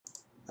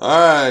All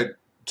right,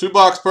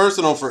 two-box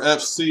personal for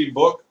FC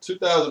Book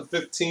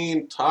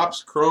 2015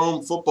 Topps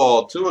Chrome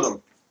Football. Two of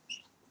them.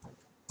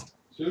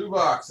 Two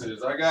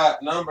boxes. I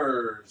got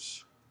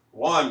numbers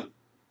 1,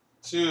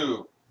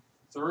 2,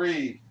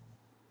 3,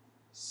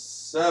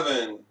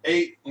 7,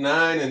 8,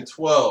 9, and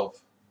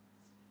 12.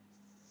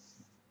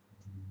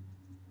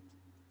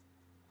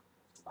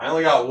 I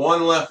only got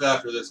one left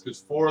after this because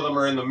 4 of them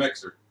are in the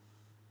mixer.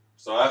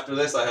 So after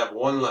this, I have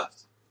one left.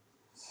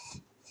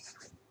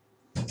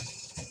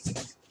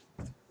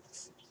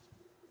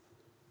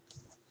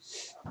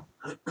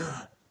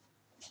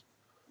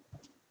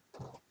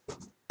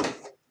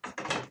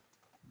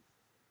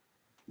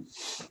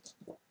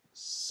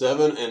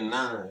 Seven and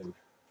 9.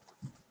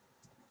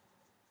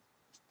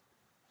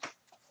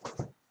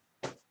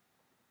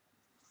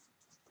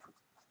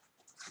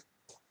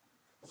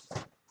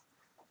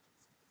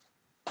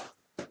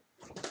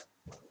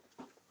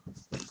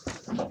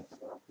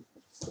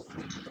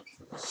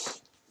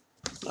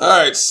 All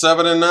right,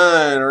 7 and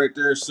 9 right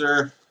there,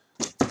 sir.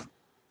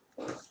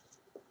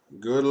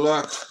 Good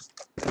luck.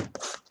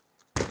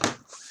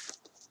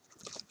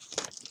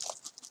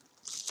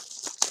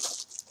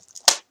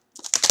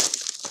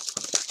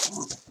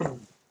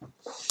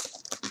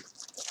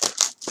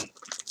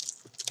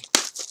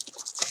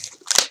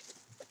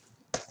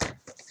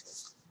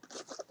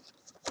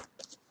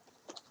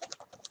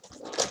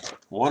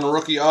 One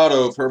rookie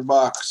auto per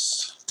box.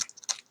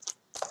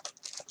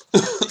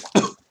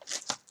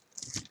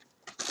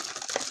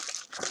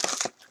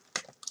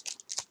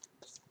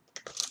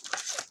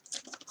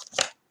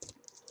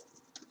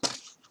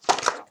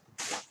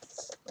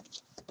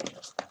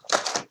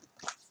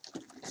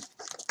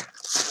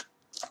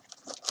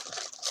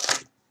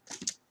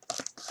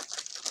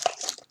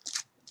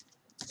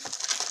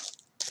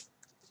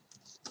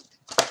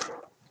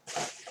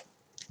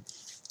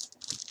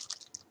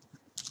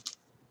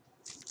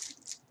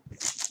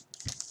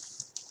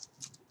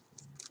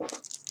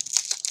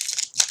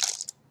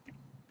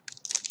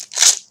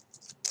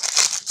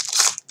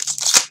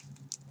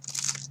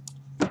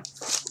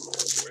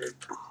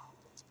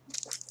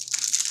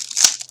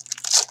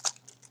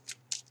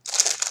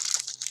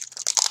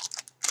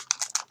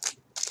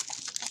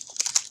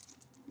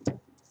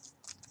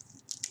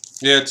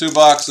 Yeah, 2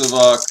 boxes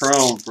of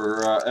Chrome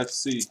for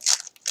FC.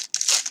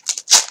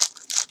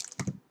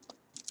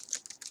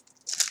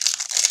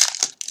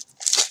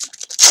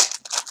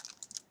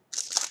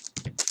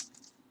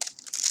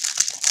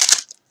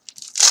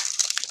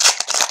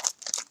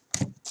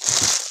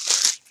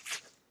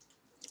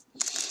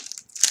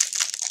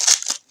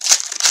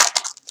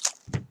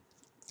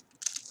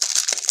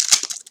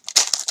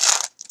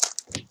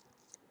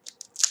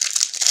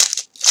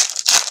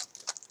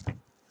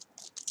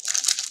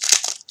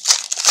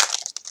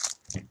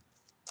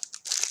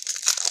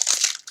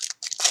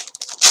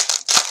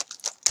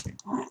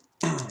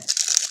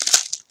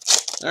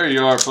 There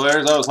you are,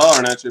 players. I was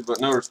hollering at you, but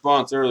no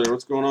response earlier.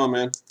 What's going on,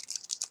 man?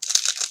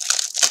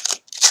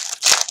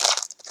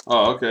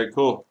 Oh, okay,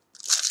 cool.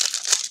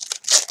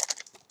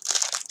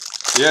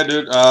 Yeah,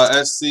 dude.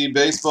 SC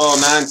Baseball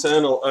 9,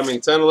 10,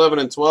 11,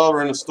 and 12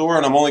 are in the store,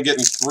 and I'm only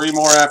getting 3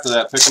 more after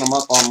that. Picking them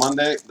up on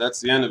Monday. That's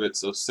the end of it,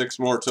 so 6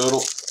 more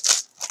total.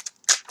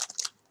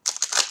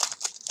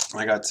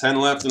 I got 10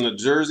 left in the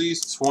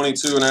jerseys,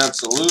 22 in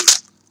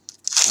Absolute,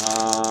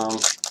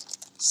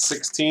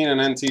 16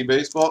 in NT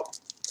Baseball,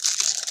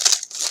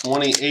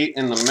 28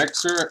 in the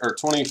mixer, or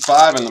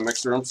 25 in the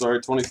mixer, I'm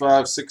sorry,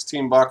 25,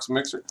 16-box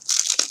mixer,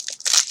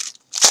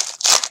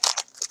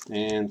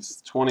 and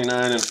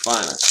 29 in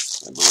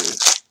Finest, I believe.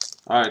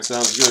 All right,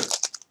 sounds good.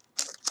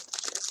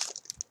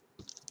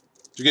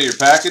 Did you get your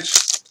package?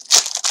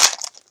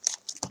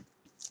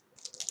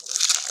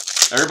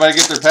 Everybody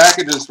get their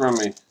packages from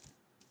me.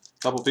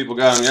 A couple people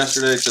got them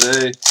yesterday,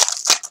 today.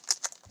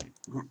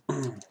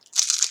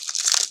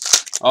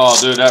 Oh,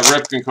 dude, that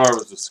Ripken card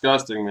was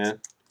disgusting,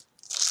 man.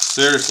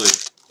 Seriously.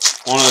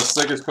 One of the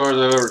sickest cards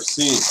I've ever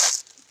seen.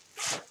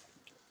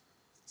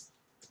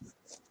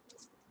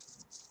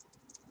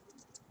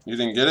 You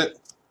didn't get it?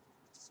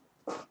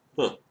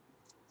 Huh.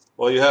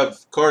 Well, you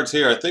have cards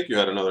here. I think you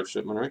had another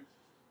shipment, right?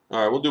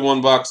 All right, we'll do 1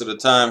 box at a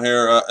time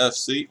here,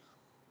 FC.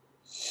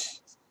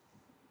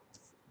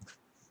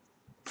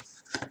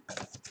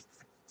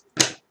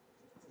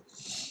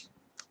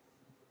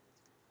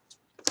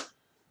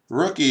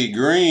 Rookie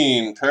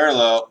green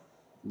parallel,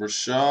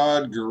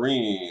 Rashad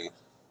Green.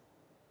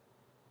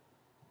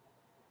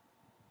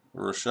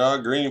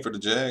 Rashad Green for the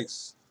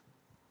Jags.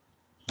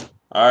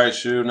 All right,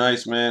 Shu,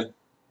 nice, man.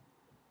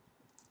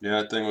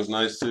 Yeah, that thing was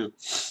nice, too.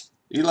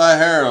 Eli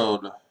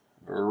Harold,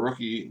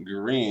 rookie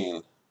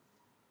green.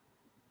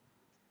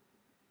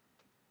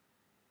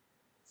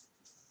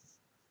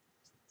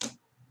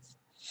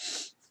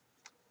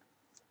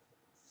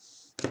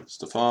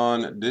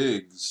 Stephon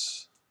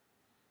Diggs,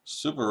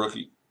 super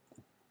rookie.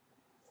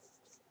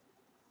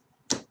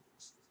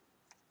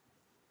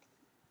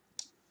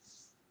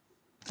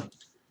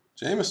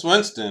 Jameis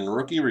Winston,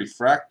 rookie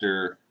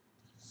refractor.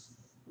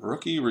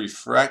 Rookie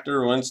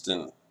refractor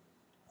Winston.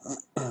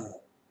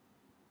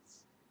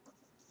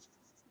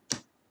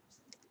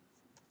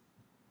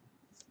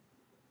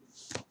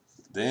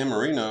 Dan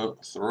Marino,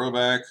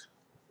 throwback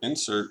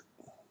insert.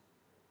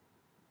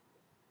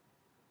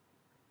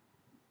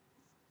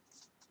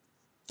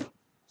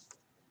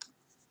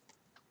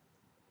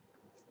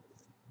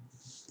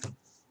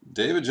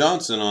 David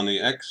Johnson on the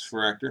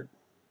X-Fractor.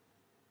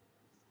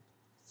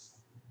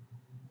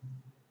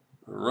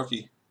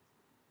 Rookie.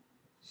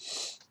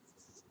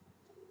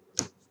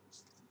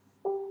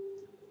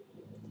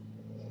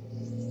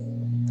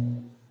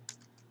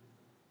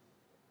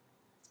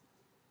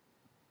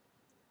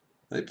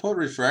 They put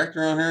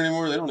refractor on here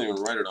anymore? They don't even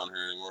write it on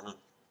here anymore, huh?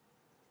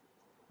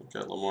 Look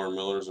at Lamar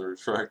Miller's a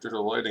refractor. The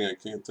lighting, I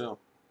can't tell.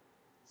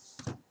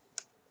 I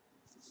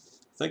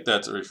think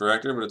that's a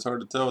refractor, but it's hard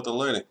to tell with the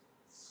lighting.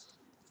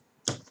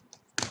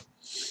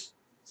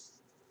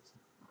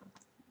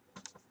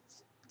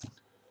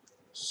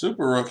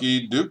 Super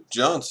rookie, Duke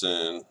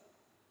Johnson.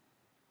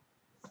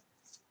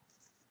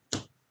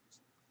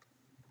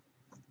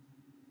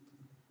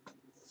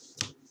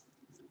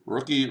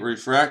 Rookie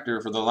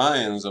refractor for the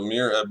Lions,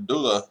 Amir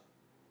Abdullah.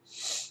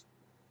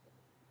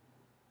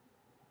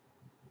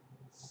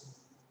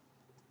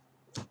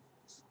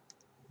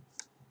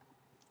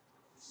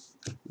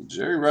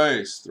 Jerry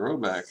Rice,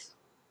 throwback.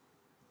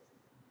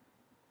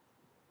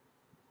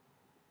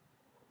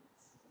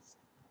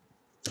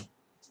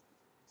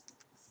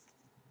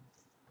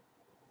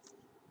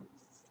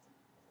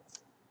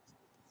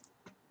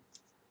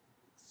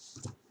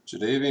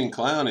 Jadeveon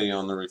Clowney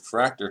on the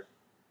refractor.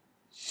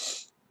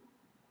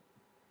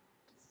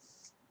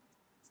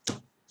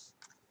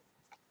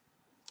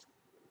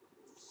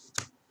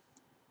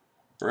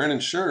 Brandon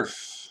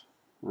Scherff,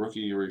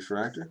 rookie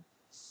refractor.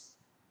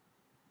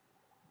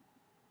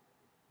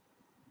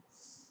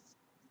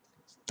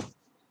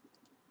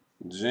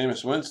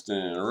 Jameis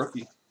Winston,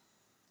 rookie.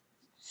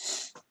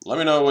 Let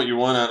me know what you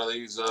want out of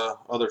these the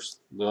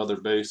other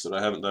base that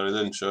I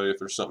didn't show you. If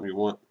there's something you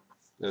want,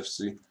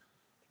 FC.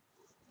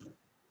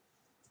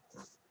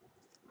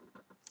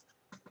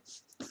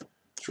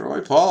 Troy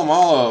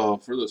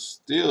Polamalu for the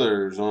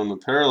Steelers on the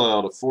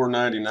parallel to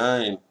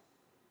 499.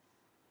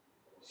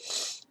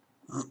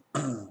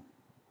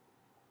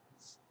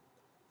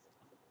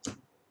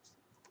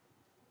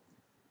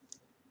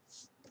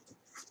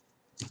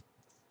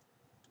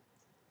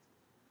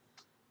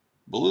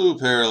 Blue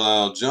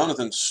parallel,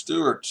 Jonathan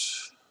Stewart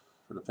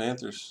for the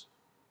Panthers.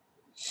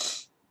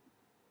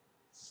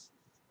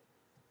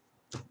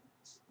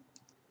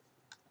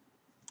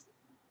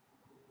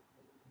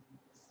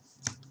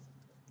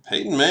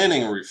 Peyton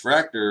Manning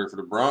refractor for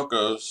the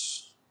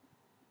Broncos.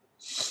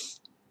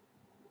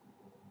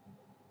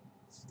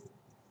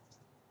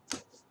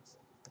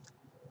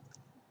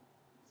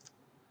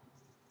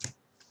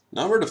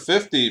 Number to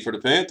 50 for the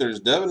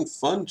Panthers, Devin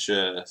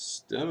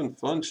Funchess. Devin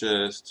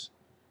Funchess.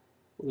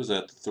 What is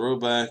that? The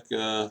throwback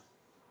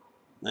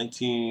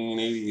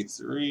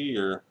 1983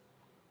 or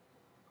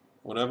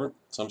whatever.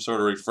 Some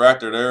sort of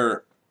refractor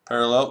there.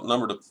 Parallel,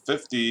 number to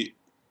 50.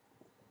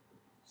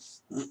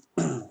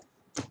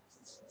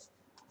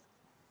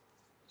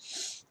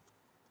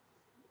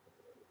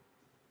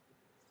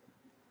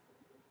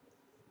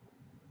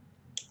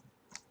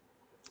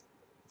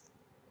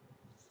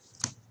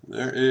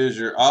 There is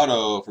your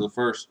auto for the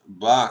first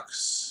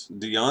box.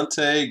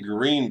 Deontay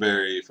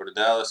Greenberry for the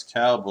Dallas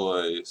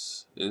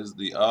Cowboys is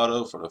the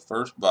auto for the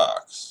first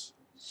box.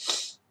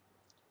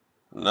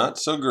 Not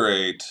so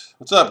great.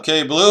 What's up,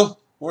 K Blue?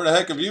 Where the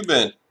heck have you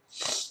been?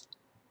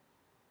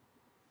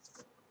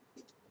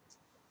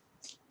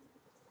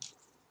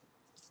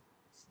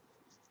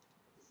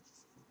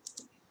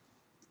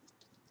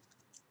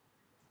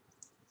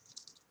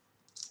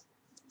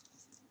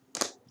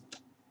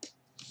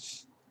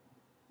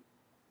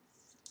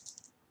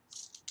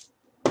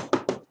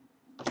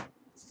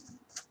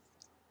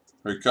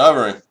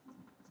 Recovering.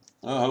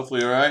 Oh,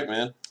 hopefully you're all right,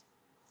 man.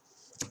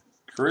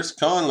 Chris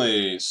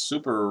Conley,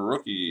 super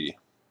rookie.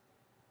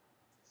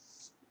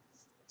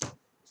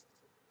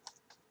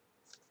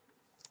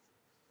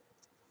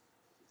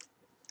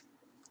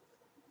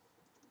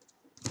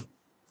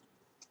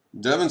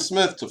 Devin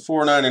Smith to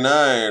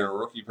 499,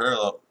 rookie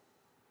parallel.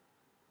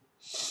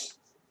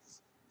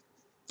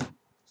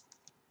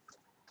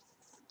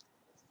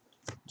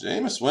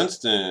 Jameis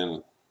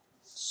Winston,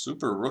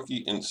 super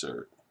rookie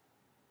insert.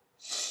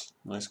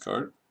 Nice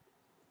card.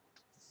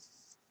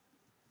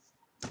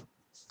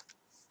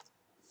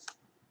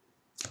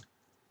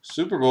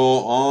 Super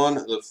Bowl on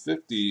the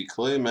 50,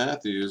 Clay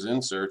Matthews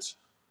insert.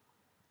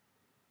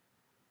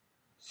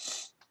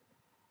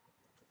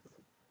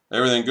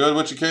 Everything good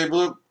with you, K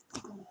Blue?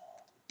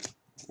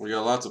 We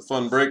got lots of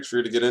fun breaks for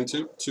you to get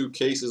into. 2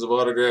 cases of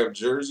autographed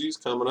jerseys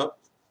coming up.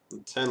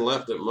 10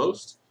 left at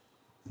most.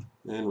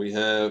 And we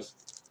have,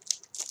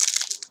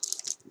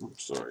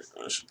 oops, sorry,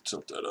 I should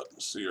tilt that up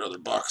and see your other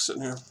box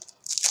in here.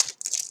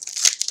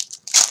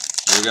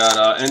 We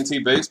got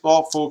NT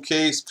Baseball, full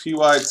case,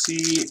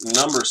 PYT,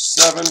 number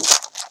 7.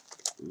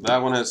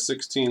 That one has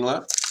 16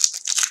 left.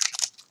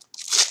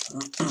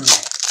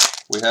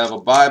 We have a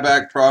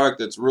buyback product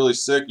that's really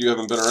sick. You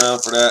haven't been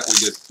around for that. We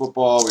did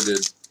football, we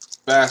did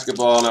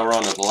basketball. Now we're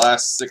on to the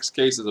last 6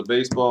 cases of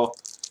baseball.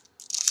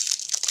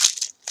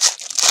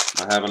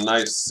 I have a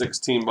nice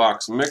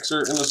 16-box mixer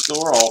in the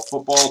store, all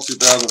football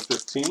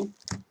 2015,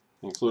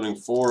 including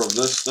 4 of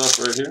this stuff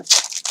right here.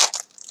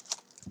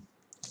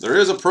 There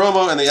is a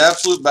promo in the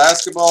Absolute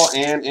Basketball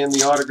and in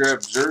the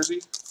autographed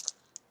jersey.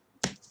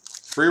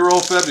 Free roll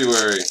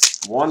February.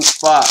 1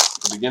 spot.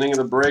 At the beginning of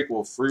the break,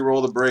 we'll free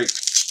roll the break.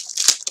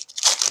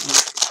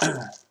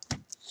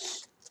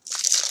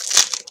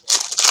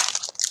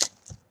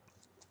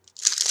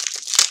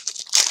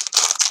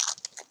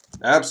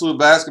 Absolute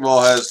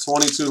Basketball has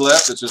 22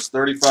 left. It's just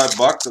 35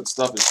 bucks. That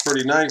stuff is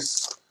pretty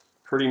nice,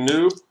 pretty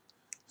new.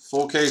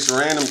 Full case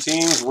random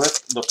teams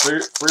with the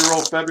free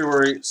roll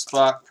February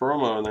spot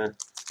promo in there.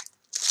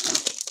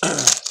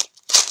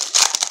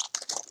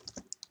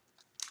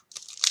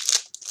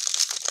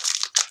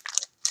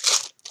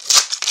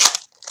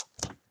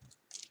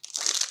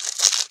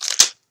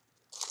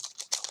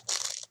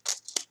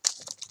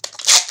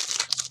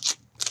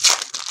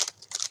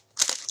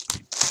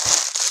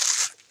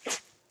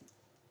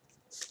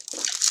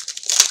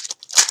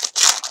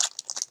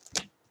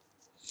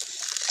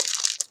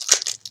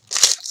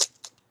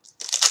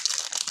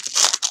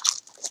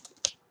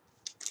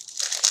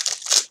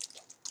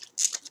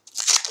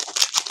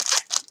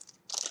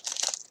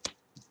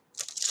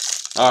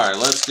 Alright,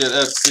 let's get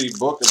FC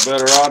Book a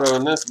better auto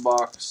in this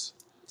box.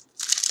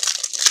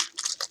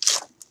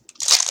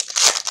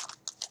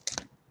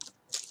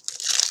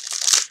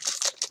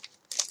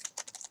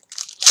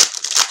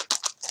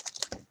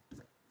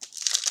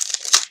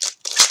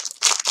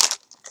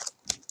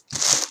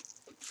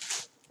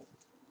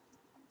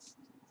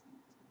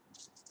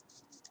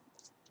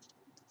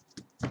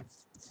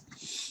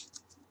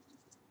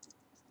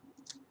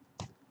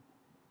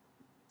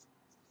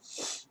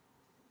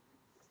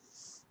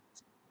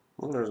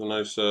 Well, there's a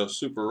nice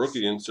Super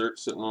Rookie insert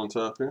sitting on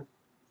top here.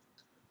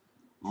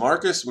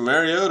 Marcus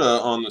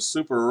Mariota on the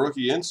Super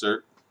Rookie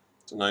insert.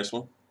 It's a nice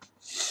one.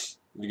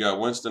 You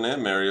got Winston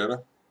and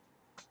Mariota.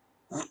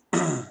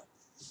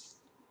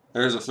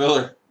 There's a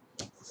filler.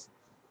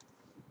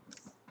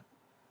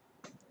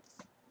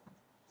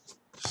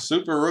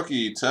 Super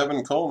Rookie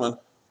Tevin Coleman,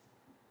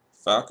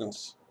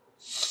 Falcons.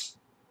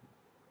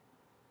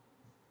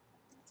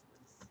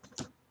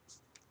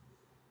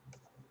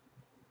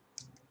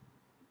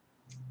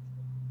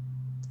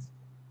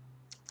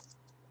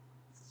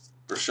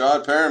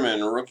 Rashad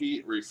Perriman,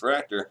 Rookie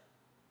Refractor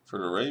for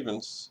the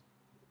Ravens.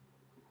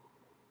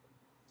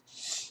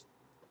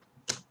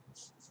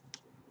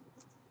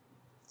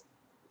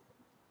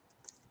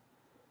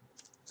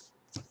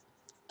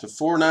 To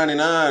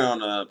 $4.99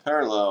 on a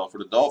parallel for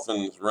the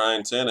Dolphins,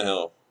 Ryan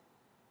Tannehill.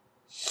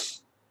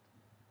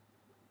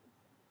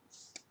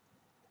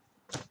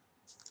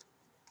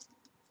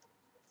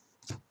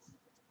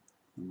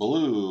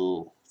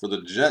 Blue for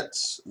the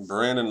Jets,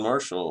 Brandon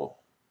Marshall.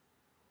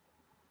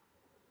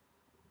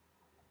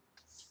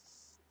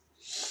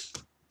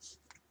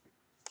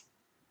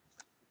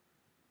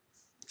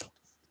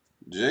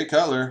 Jay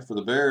Cutler for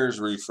the Bears,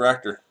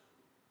 Refractor.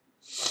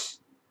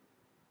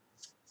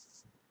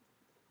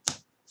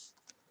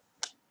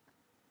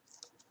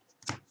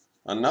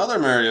 Another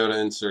Mariota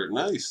insert.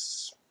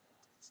 Nice.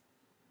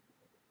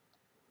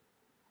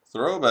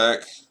 Throwback.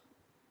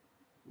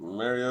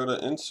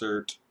 Mariota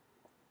insert.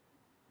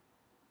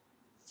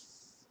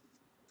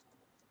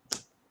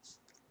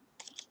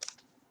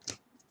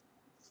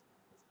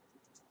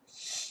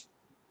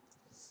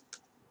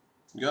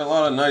 You got a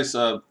lot of nice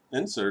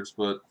inserts,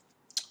 but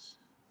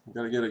you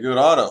got to get a good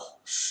auto.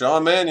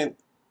 Sean Mannion,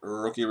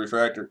 Rookie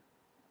Refractor.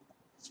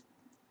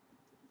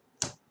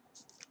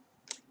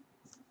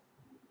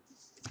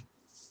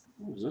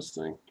 What is this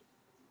thing?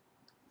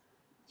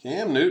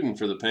 Cam Newton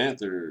for the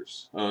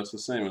Panthers. Oh, it's the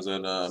same as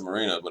that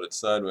Marina, but it's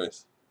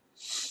sideways.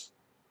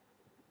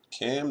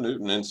 Cam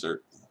Newton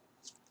insert.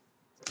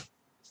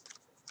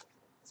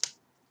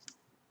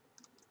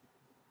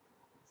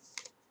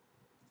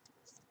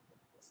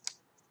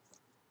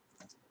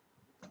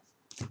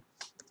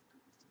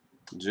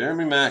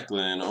 Jeremy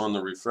Maclin on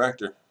the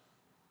refractor.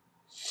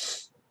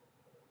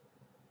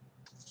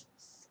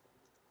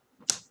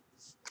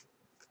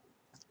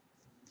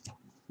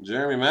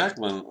 Jeremy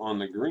Maclin on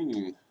the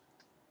green.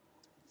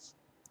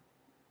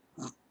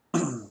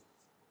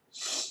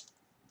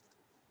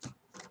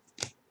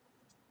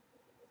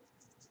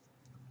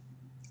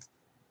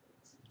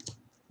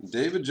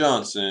 David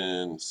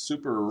Johnson,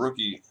 Super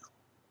Rookie.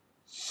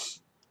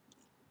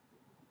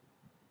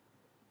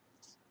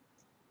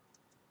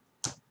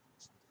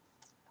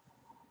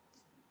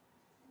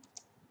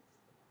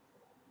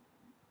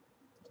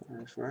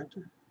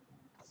 Refractor?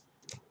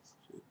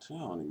 Can't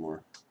tell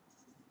anymore.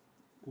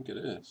 I think it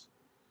is.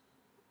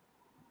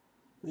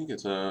 I think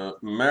it's a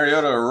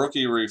Mariota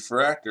Rookie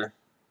Refractor.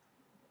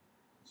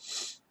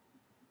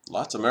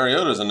 Lots of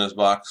Mariotas in this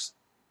box.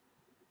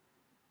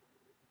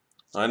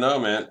 I know,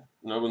 man.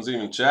 No one's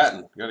even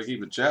chatting. Got to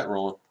keep the chat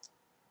rolling.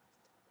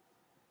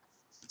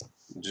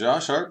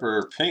 Josh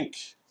Harper,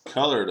 pink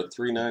color to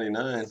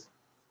 $3.99.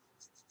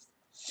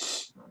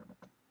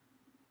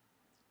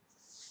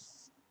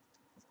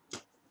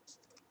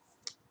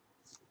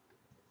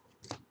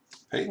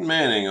 Peyton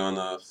Manning on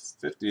the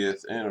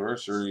 50th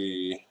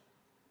anniversary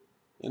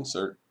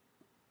insert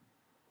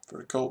for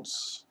the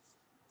Colts.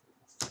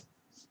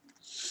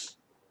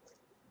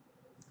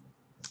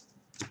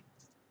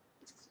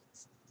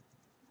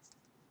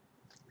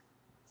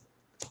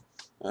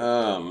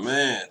 Oh,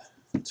 man.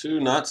 2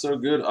 not so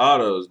good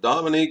autos.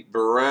 Dominique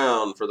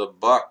Brown for the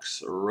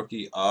Bucks,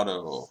 rookie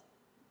auto.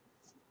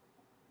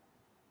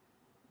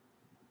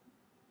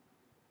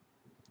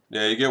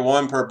 Yeah, you get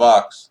 1 per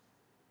box.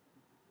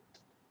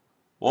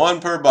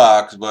 1 per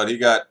box, but he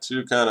got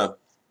 2 kind of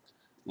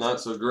not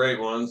so great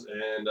ones,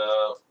 and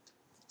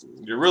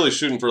you're really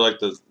shooting for like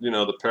the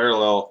the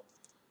parallel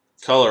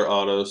color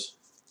autos.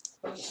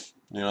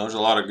 There's a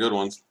lot of good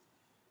ones,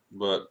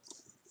 but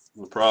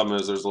the problem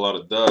is there's a lot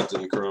of duds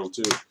in Chrome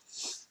too.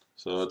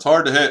 So it's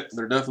hard to hit.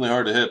 They're definitely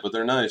hard to hit, but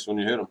they're nice when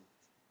you hit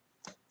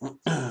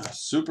them.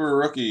 Super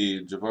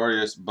rookie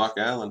Javarius Buck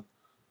Allen.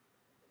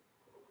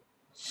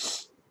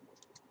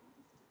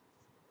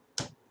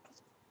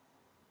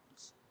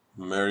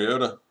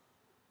 Mariota.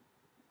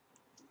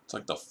 It's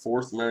like the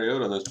 4th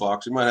Mariota in this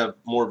box. You might have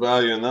more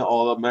value in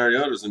all the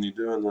Mariotas than you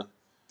do in the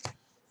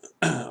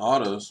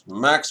autos.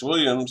 Max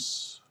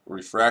Williams,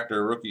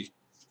 refractor rookie.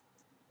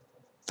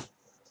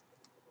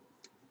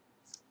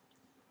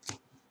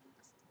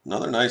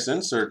 Another nice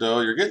insert,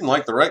 though. You're getting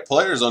like the right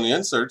players on the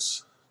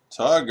inserts.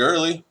 Todd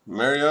Gurley,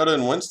 Mariota,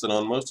 and Winston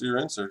on most of your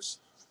inserts.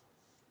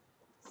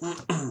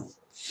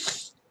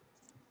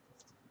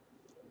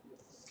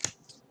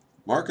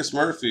 Marcus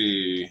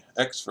Murphy,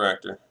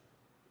 X-Fractor.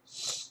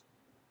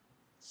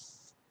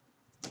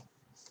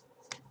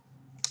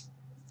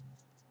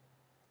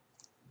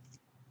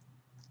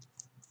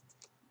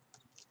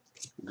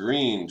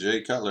 Green,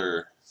 Jay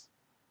Cutler.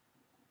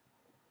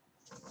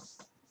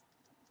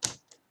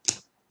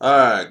 All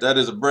right, that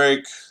is a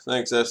break.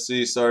 Thanks,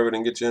 FC. Sorry we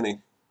didn't get you any.